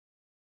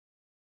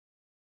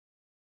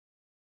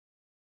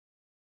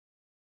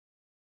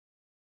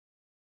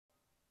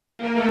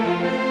We're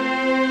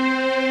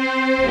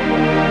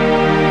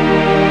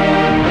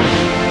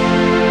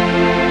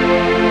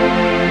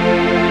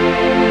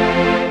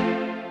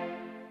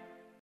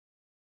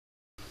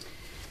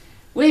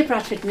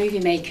Bradford Movie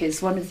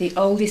Makers, one of the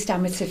oldest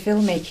amateur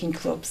filmmaking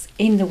clubs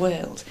in the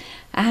world,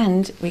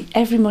 and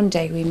every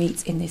Monday we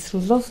meet in this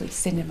lovely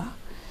cinema.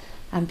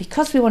 And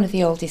because we're one of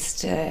the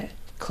oldest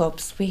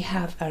clubs, we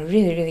have a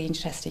really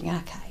interesting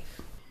archive.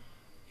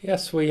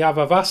 Yes, we have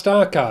a vast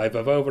archive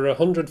of over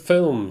 100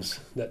 films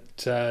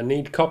that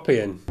need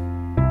copying.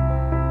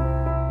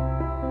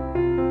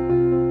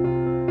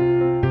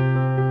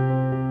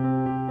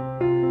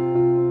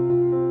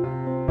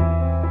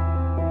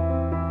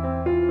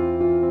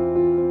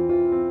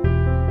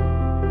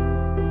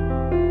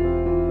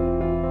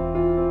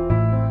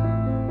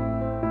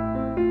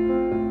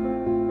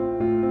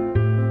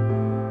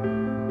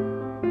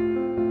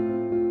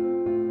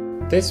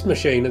 This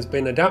machine has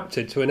been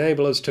adapted to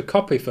enable us to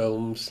copy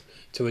films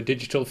to a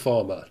digital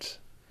format.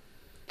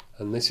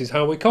 And this is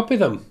how we copy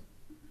them.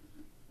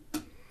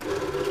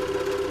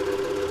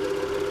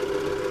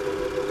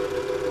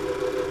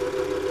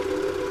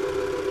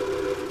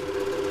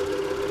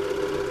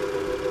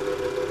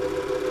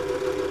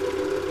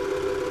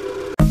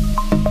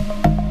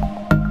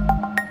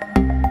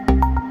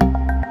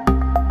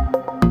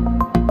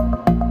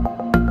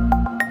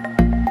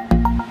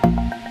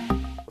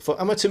 For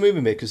amateur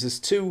movie makers, there's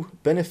two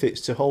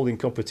benefits to holding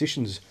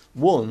competitions.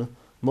 One,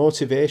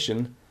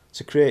 motivation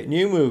to create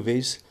new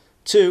movies.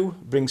 Two,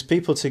 brings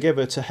people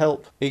together to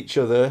help each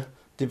other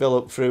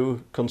develop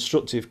through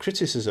constructive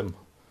criticism.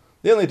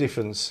 The only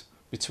difference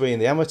between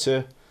the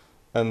amateur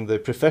and the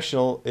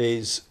professional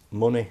is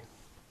money.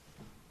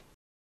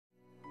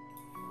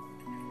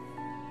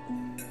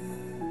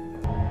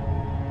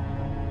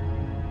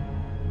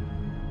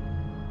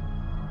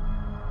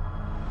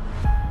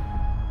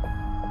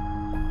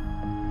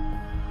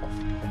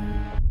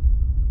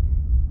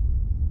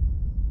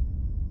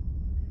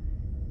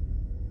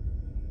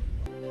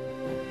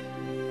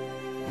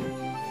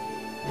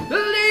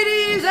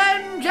 Ladies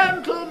and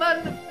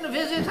gentlemen,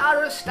 visit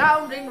our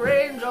astounding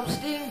range of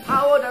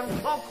steam-powered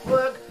and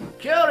clockwork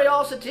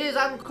curiosities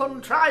and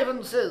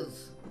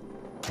contrivances.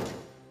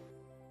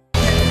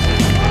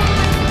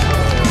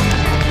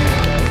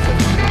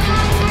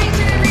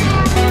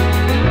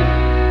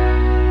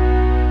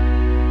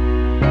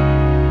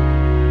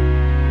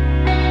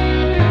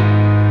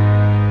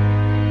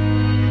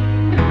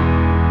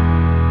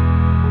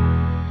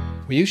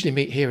 We usually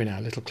meet here in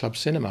our little club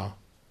cinema.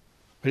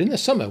 But in the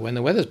summer, when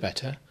the weather's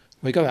better,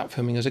 we go out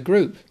filming as a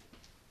group.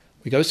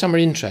 We go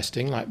somewhere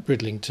interesting, like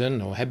Bridlington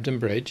or Hebden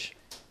Bridge.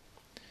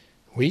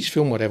 We each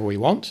film whatever we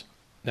want,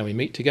 then we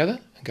meet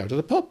together and go to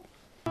the pub.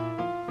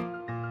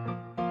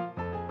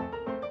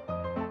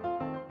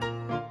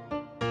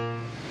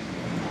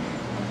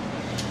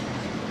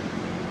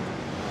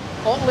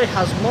 Otley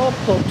has more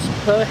pubs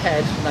per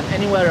head than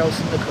anywhere else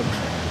in the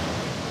country.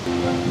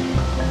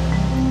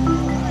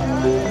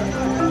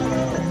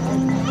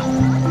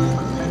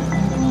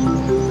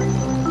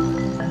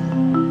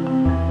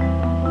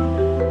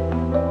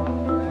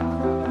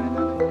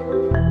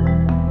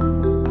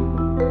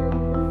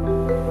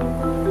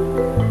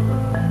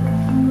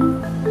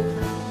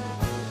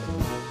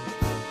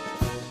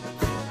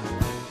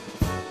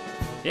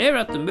 Here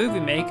at the Movie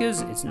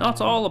Makers, it's not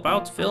all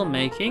about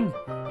filmmaking,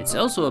 it's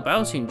also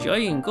about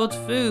enjoying good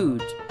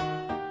food.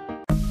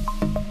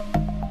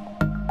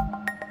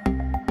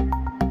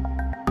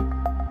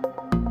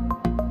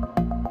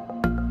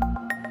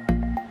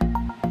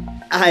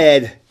 Hi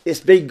Ed, it's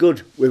been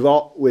good.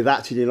 We've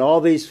acted in all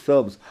these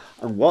films.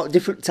 And what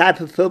different type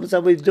of films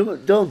have we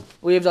done?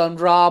 We've done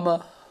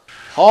drama,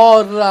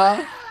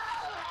 horror,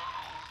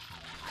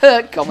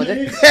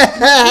 comedy.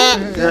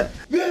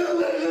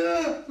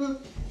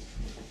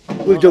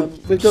 We've done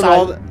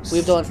all the...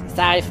 We've done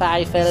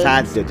sci-fi films.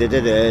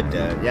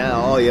 Yeah,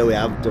 oh yeah, we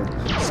have done.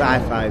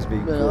 Sci-fi's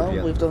been good,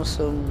 yeah. We've done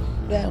some,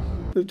 yeah.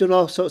 We've done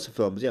all sorts of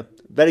films, yeah.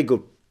 Very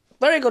good.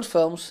 Very good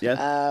films.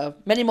 Yeah.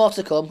 Many more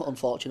to come,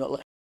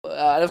 unfortunately.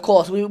 And of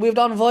course, we've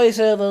done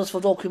voiceovers for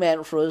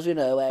documentaries, you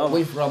know.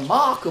 With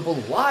remarkable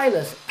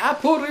wireless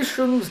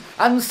apparitions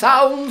and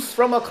sounds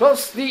from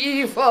across the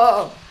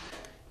ether.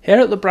 Here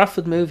at the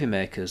Bradford Movie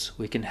Makers,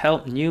 we can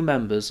help new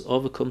members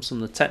overcome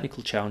some of the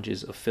technical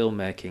challenges of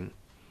filmmaking.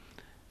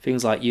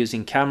 Things like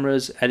using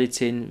cameras,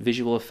 editing,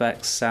 visual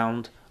effects,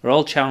 sound are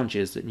all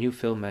challenges that new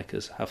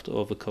filmmakers have to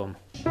overcome.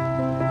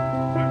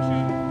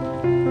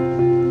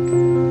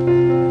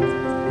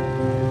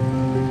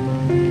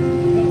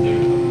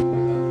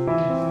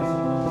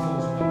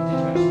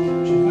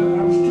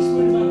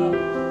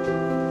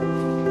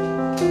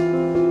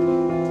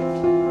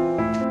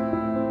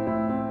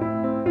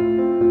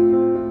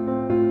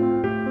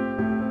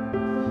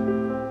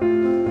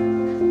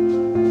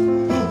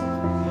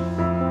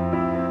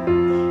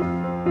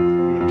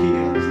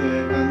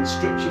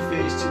 Stretch your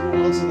face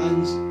towards the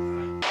lens.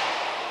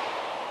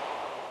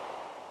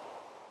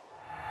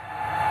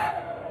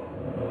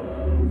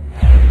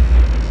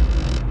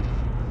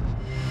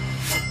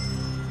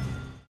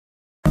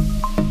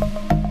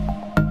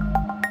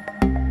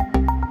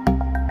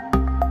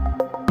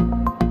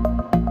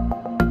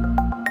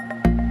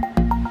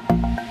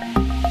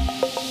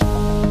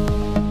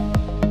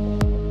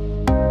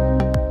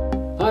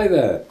 Hi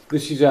there,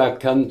 this is our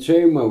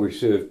canteen where we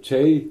serve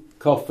tea,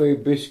 coffee,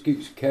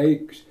 biscuits,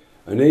 cakes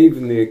and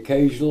even the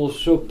occasional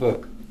supper.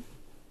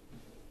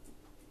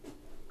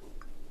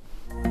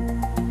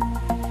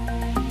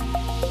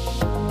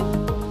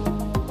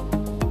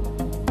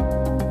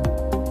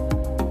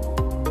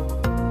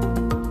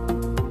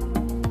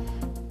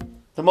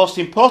 The most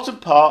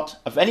important part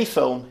of any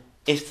film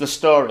is the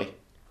story.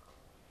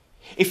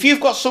 If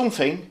you've got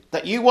something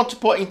that you want to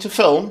put into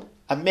film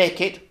and make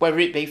it, whether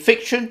it be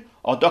fiction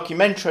or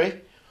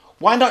documentary,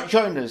 why not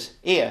join us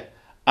here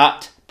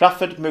at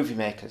Bradford Movie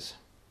Makers?